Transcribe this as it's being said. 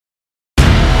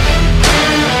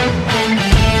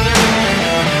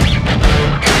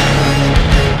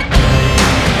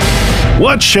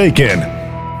What's shaking?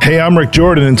 Hey, I'm Rick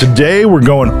Jordan, and today we're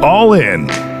going all in.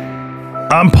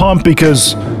 I'm pumped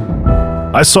because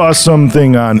I saw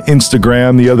something on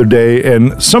Instagram the other day,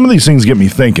 and some of these things get me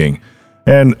thinking.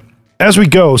 And as we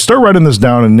go, start writing this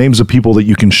down and names of people that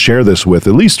you can share this with,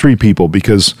 at least 3 people,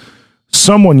 because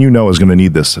someone you know is going to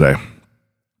need this today.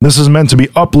 This is meant to be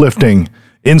uplifting,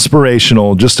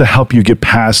 inspirational, just to help you get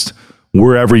past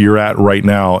wherever you're at right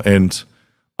now. And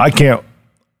I can't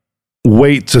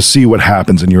wait to see what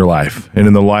happens in your life and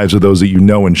in the lives of those that you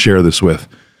know and share this with.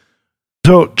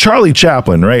 So Charlie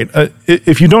Chaplin, right?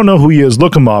 If you don't know who he is,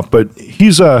 look him up, but he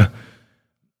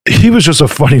was just a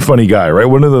funny guy, right?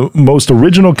 One of the most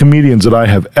original comedians that I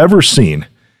have ever seen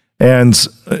and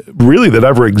really that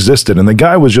ever existed. And the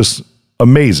guy was just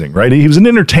amazing, right? He was an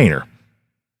entertainer,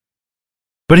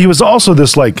 but he was also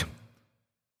this like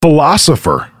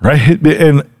philosopher, right?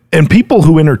 And people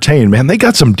who entertain, man, they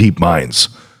got some deep minds.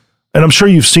 And I'm sure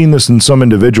you've seen this in some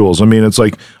individuals. I mean,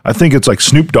 I think it's like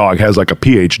Snoop Dogg has like a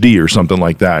PhD or something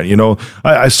like that. You know,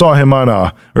 I saw him on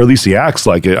or at least he acts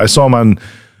like it. I saw him on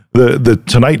the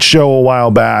Tonight Show a while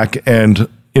back. And,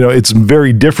 you know, it's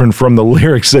very different from the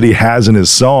lyrics that he has in his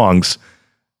songs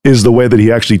is the way that he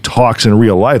actually talks in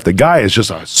real life. The guy is just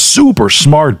a super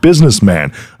smart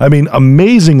businessman. I mean,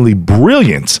 amazingly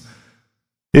brilliant.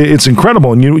 It's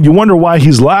incredible. And you wonder why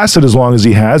he's lasted as long as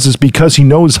he has. It's because he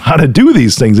knows how to do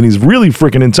these things and he's really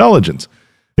freaking intelligent.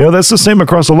 You know, that's the same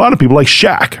across a lot of people like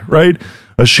Shaq, right?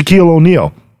 Shaquille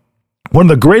O'Neal, one of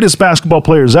the greatest basketball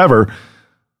players ever,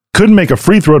 couldn't make a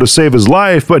free throw to save his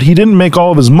life, but he didn't make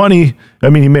all of his money. I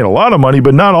mean, he made a lot of money,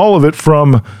 but not all of it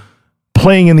from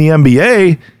playing in the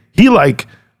NBA. He like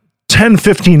 10,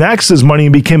 15x his money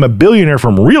and became a billionaire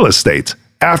from real estate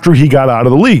after he got out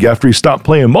of the league, after he stopped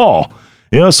playing ball.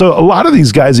 You know, so a lot of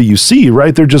these guys that you see,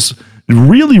 right, they're just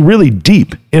really, really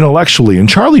deep intellectually. And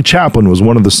Charlie Chaplin was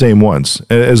one of the same ones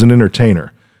as an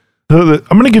entertainer. I'm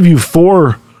going to give you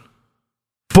four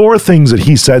things that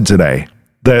he said today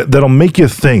that'll make you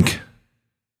think,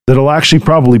 that'll actually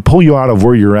probably pull you out of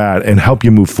where you're at and help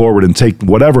you move forward and take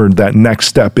whatever that next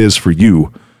step is for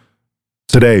you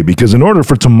today. Because in order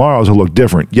for tomorrow to look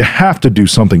different, you have to do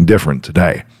something different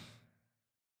today.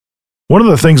 One of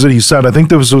the things that he said, I think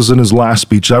this was in his last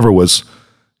speech ever, was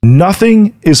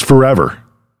nothing is forever,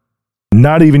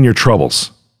 not even your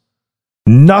troubles.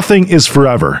 Nothing is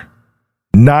forever,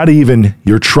 not even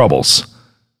your troubles.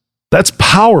 That's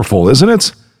powerful, isn't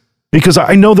it? Because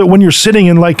I know that when you're sitting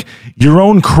in like your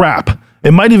own crap,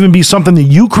 it might even be something that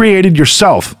you created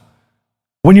yourself.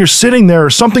 When you're sitting there,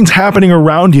 something's happening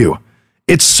around you.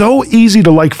 It's so easy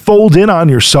to like fold in on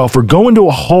yourself or go into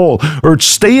a hole or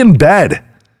stay in bed.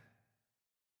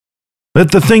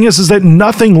 But the thing is that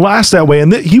nothing lasts that way.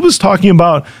 And he was talking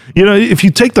about, you know, if you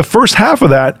take the first half of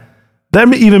that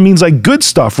even means like good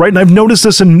stuff, right? And I've noticed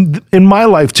this in my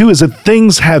life too, is that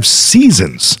things have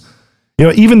seasons. You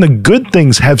know, even the good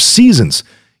things have seasons.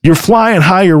 You're flying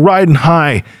high, you're riding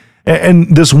high,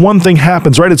 and this one thing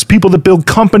happens, right? It's people that build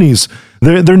companies.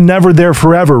 They're never there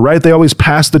forever, right? They always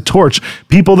pass the torch.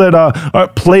 People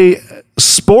that play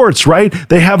sports, right?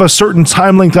 They have a certain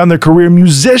time length on their career.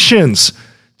 Musicians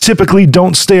typically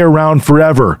don't stay around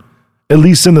forever, at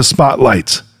least in the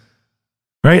spotlight,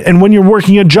 right? And when you're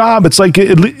working a job, it's like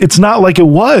it's not like it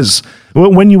was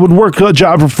when you would work a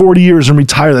job for 40 years and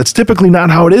retire. That's typically not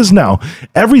how it is now.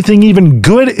 Everything, even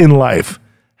good in life,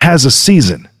 has a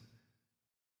season.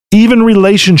 Even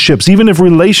relationships, even if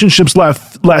relationships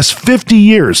last 50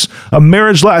 years, a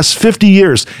marriage lasts 50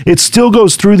 years, it still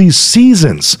goes through these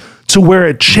seasons to where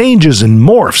it changes and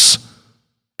morphs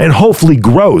and hopefully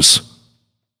grows.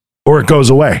 Or it goes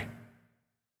away.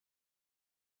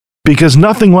 Because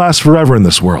nothing lasts forever in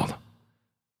this world.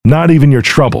 Not even your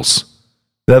troubles.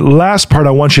 That last part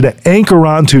I want you to anchor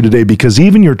onto today, because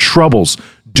even your troubles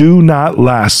do not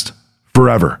last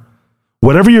forever.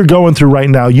 Whatever you're going through right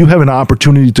now, you have an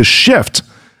opportunity to shift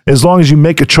as long as you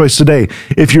make a choice today.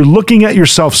 If you're looking at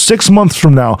yourself 6 months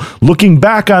from now, looking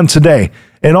back on today,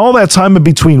 and all that time in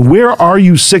between, where are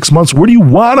you 6 months? Where do you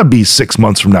want to be 6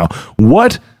 months from now?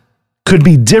 What could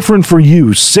be different for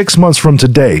you 6 months from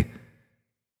today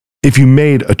if you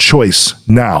made a choice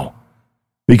now?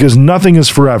 Because nothing is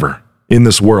forever in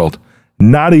this world,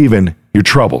 not even your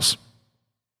troubles.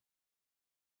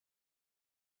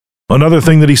 Another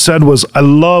thing that he said was, I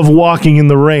love walking in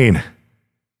the rain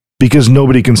because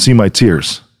nobody can see my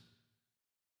tears.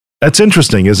 That's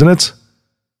interesting, isn't it?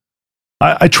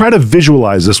 I try to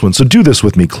visualize this one, so do this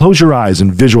with me. Close your eyes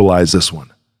and visualize this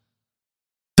one.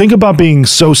 Think about being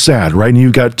so sad, right? And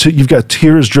you've got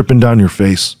tears dripping down your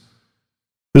face.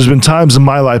 There's been times in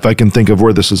my life I can think of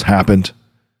where this has happened.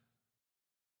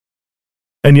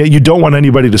 And yet you don't want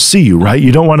anybody to see you, right?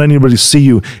 You don't want anybody to see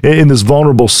you in this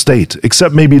vulnerable state,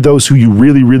 except maybe those who you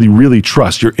really, really, really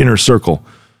trust, your inner circle.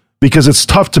 Because it's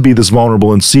tough to be this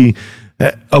vulnerable and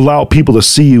allow people to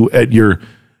see you at your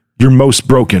most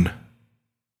broken.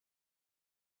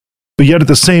 But yet at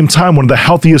the same time, one of the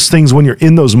healthiest things when you're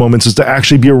in those moments is to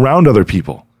actually be around other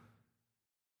people.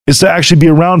 Is to actually be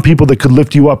around people that could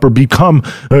lift you up or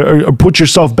or put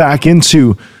yourself back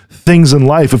into things in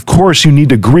life. Of course, you need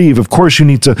to grieve. Of course, you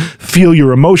need to feel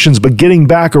your emotions, but getting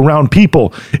back around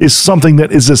people is something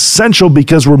that is essential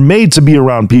because we're made to be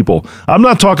around people. I'm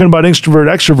not talking about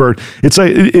extrovert, extrovert. It's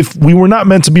like if we were not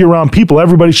meant to be around people,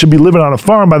 everybody should be living on a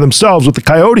farm by themselves with the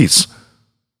coyotes.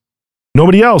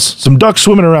 Nobody else. Some ducks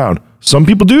swimming around. Some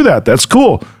people do that. That's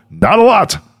cool. Not a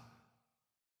lot.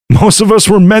 Most of us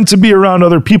were meant to be around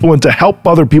other people and to help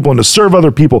other people and to serve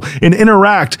other people and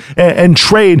interact and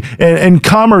trade and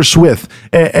commerce with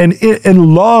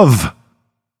and love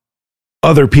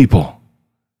other people.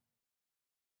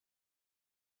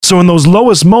 So in those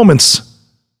lowest moments,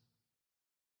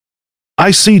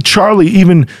 I see Charlie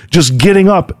even just getting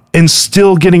up and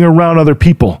still getting around other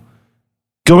people,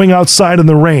 going outside in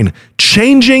the rain,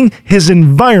 changing his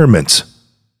environment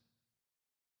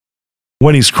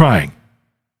when he's crying.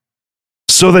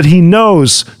 So that he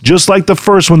knows, just like the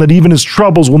first one, that even his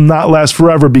troubles will not last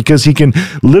forever because he can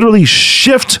literally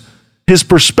shift his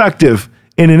perspective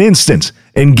in an instant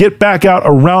and get back out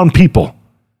around people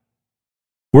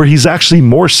where he's actually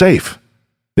more safe.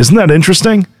 Isn't that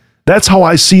interesting? That's how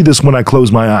I see this when I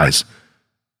close my eyes.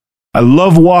 I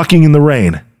love walking in the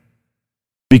rain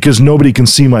because nobody can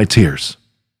see my tears.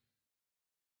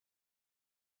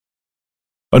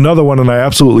 Another one, and I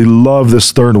absolutely love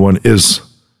this third one, is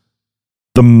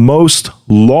the most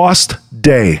lost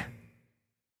day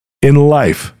in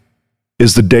life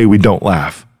is the day we don't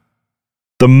laugh.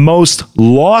 The most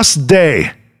lost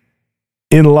day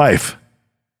in life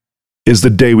is the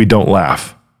day we don't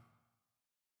laugh.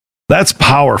 That's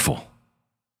powerful.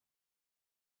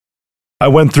 I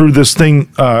went through this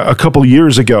thing a couple of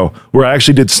years ago where I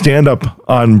actually did stand-up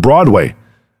on Broadway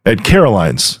at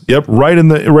Caroline's. Yep, right in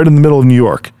the middle of New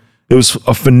York. It was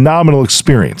a phenomenal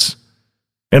experience.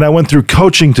 And I went through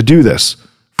coaching to do this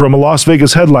from a Las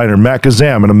Vegas headliner, Matt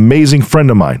Kazam, an amazing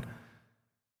friend of mine.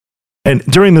 And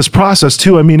during this process,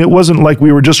 too, I mean, it wasn't like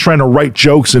we were just trying to write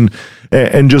jokes and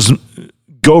just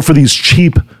go for these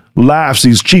cheap laughs,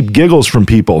 these cheap giggles from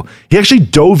people. He actually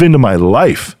dove into my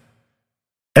life.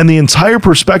 And the entire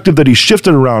perspective that he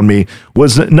shifted around me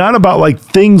was not about like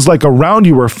things like around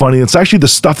you are funny. It's actually the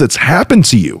stuff that's happened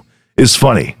to you is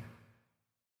funny.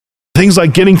 Things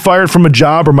like getting fired from a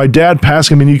job or my dad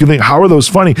passing. I mean, you can think, how are those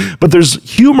funny? But there's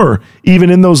humor even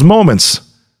in those moments.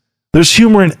 There's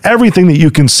humor in everything that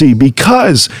you can see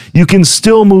because you can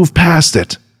still move past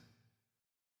it.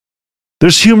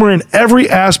 There's humor in every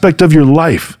aspect of your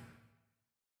life.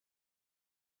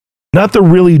 Not the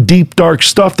really deep, dark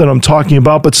stuff that I'm talking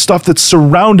about, but stuff that's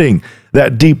surrounding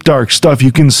that deep, dark stuff.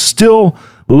 You can still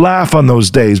laugh on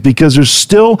those days because there's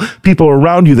still people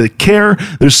around you that care.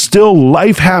 There's still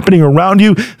life happening around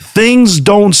you. Things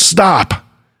don't stop,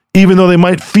 even though they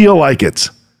might feel like it.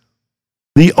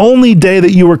 The only day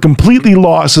that you are completely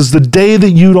lost is the day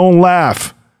that you don't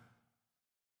laugh.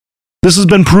 This has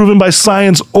been proven by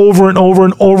science over and over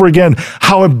and over again,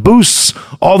 how it boosts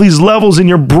all these levels in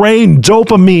your brain,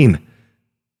 dopamine,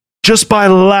 just by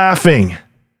laughing.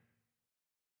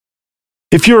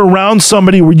 If you're around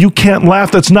somebody where you can't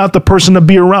laugh, that's not the person to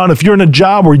be around. If you're in a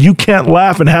job where you can't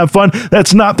laugh and have fun,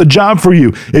 that's not the job for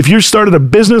you. If you started a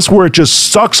business where it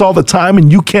just sucks all the time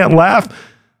and you can't laugh,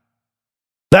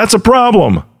 that's a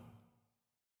problem.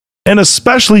 And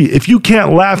especially if you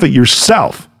can't laugh at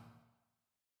yourself,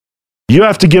 you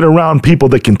have to get around people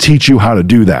that can teach you how to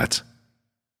do that.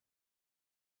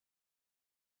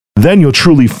 Then you'll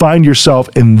truly find yourself,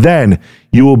 and then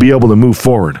you will be able to move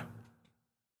forward.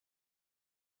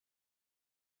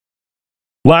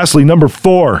 Lastly, number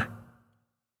 4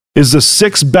 is the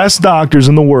 6 best doctors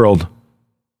in the world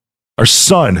are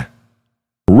sun,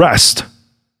 rest,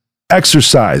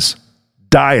 exercise,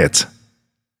 diet,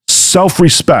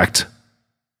 self-respect,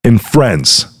 and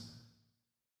friends.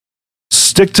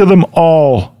 Stick to them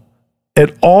all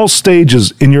at all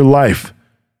stages in your life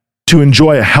to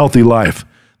enjoy a healthy life.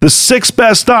 The 6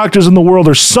 best doctors in the world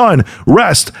are sun,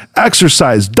 rest,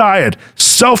 exercise, diet,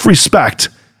 self-respect,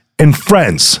 and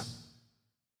friends.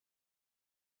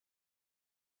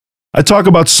 I talk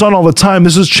about sun all the time.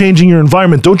 This is changing your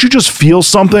environment. Don't you just feel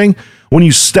something when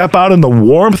you step out in the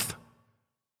warmth?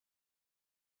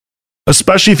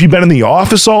 Especially if you've been in the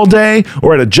office all day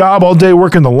or at a job all day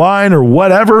working the line or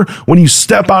whatever. When you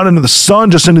step out into the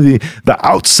sun, just into the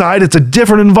outside, it's a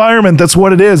different environment. That's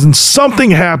what it is. And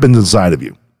something happens inside of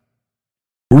you.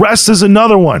 Rest is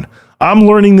another one. I'm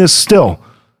learning this still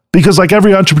because like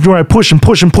every entrepreneur, I push and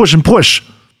push and push and push.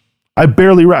 I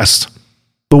barely rest.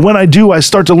 But when I do, I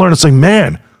start to learn. It's like,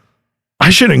 man, I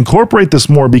should incorporate this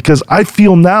more because I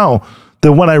feel now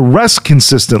that when I rest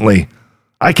consistently,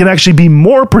 I can actually be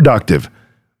more productive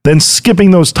than skipping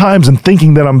those times and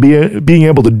thinking that I'm being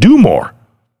able to do more.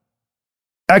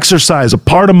 Exercise, a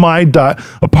part of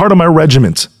my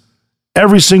regiment,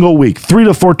 every single week, 3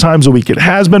 to 4 times a week. It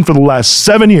has been for the last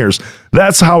 7 years.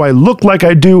 That's how I look like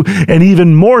I do, and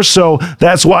even more so,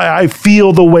 that's why I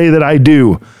feel the way that I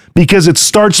do. Because it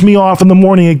starts me off in the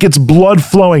morning, it gets blood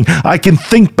flowing. I can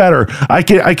think better. I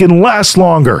can last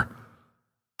longer.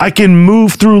 I can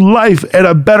move through life at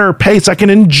a better pace. I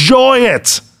can enjoy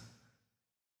it.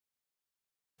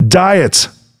 Diet.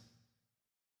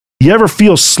 You ever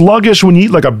feel sluggish when you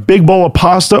eat like a big bowl of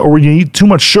pasta or when you eat too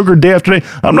much sugar day after day?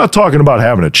 I'm not talking about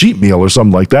having a cheat meal or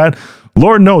something like that.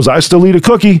 Lord knows I still eat a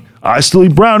cookie. I still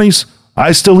eat brownies.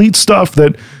 I still eat stuff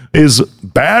that is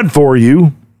bad for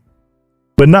you,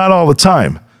 but not all the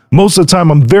time. Most of the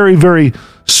time, I'm very, very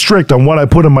strict on what I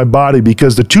put in my body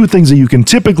because the two things that you can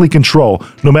typically control,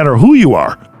 no matter who you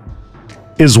are,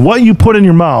 is what you put in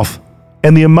your mouth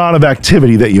and the amount of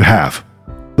activity that you have.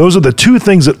 Those are the two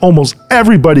things that almost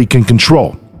everybody can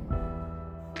control.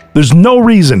 There's no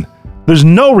reason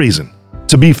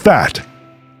to be fat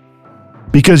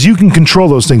because you can control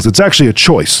those things. It's actually a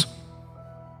choice.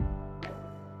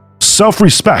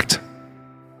 Self-respect.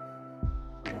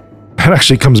 That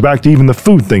actually comes back to even the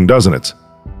food thing, doesn't it?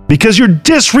 Because you're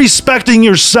disrespecting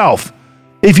yourself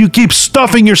if you keep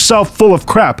stuffing yourself full of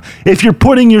crap, if you're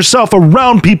putting yourself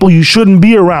around people you shouldn't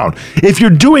be around, if you're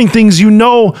doing things you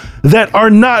know that are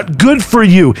not good for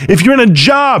you, if you're in a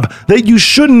job that you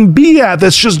shouldn't be at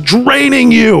that's just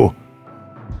draining you.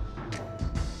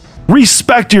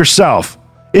 Respect yourself.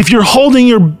 If you're holding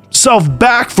yourself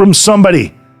back from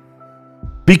somebody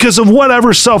because of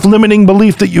whatever self-limiting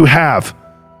belief that you have,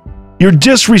 you're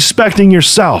disrespecting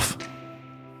yourself.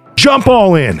 Jump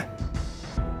all in.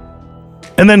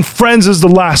 And then friends is the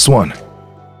last one.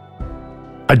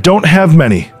 I don't have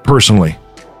many, personally,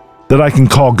 that I can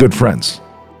call good friends.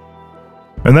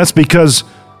 And that's because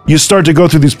you start to go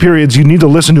through these periods, you need to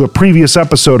listen to a previous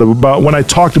episode about when I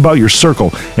talked about your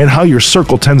circle and how your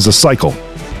circle tends to cycle.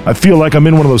 I feel like I'm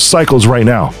in one of those cycles right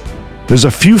now. There's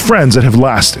a few friends that have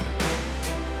lasted.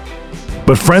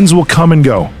 But friends will come and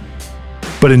go.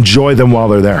 But enjoy them while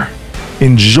they're there.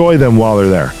 Enjoy them while they're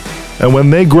there. And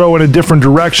when they grow in a different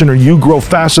direction or you grow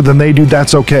faster than they do,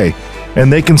 that's okay.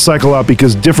 And they can cycle out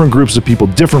because different groups of people,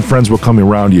 different friends will come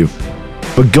around you.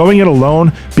 But going it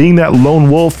alone, being that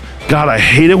lone wolf, God, I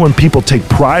hate it when people take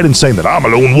pride in saying that I'm a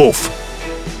lone wolf.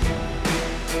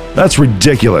 That's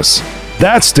ridiculous.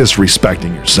 That's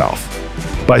disrespecting yourself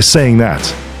by saying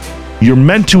that. You're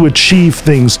meant to achieve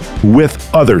things with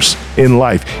others in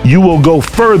life. You will go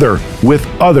further with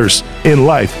others in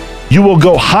life. You will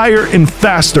go higher and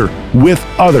faster with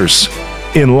others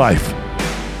in life.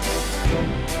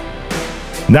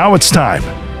 Now it's time.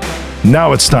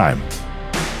 Now it's time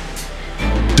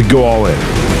to go all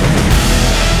in.